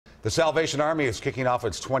The Salvation Army is kicking off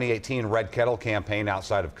its 2018 Red Kettle campaign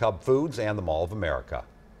outside of Cub Foods and the Mall of America.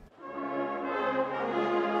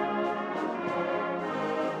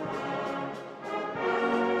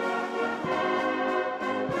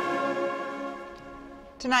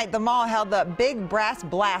 Tonight, the mall held the Big Brass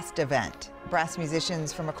Blast event. Brass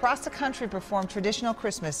musicians from across the country performed traditional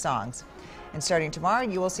Christmas songs. And starting tomorrow,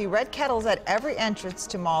 you will see red kettles at every entrance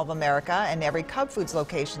to Mall of America and every Cub Foods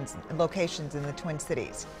locations in the Twin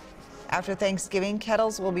Cities. After Thanksgiving,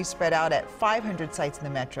 kettles will be spread out at 500 sites in the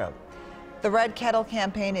metro. The Red Kettle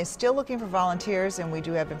campaign is still looking for volunteers, and we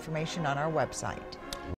do have information on our website.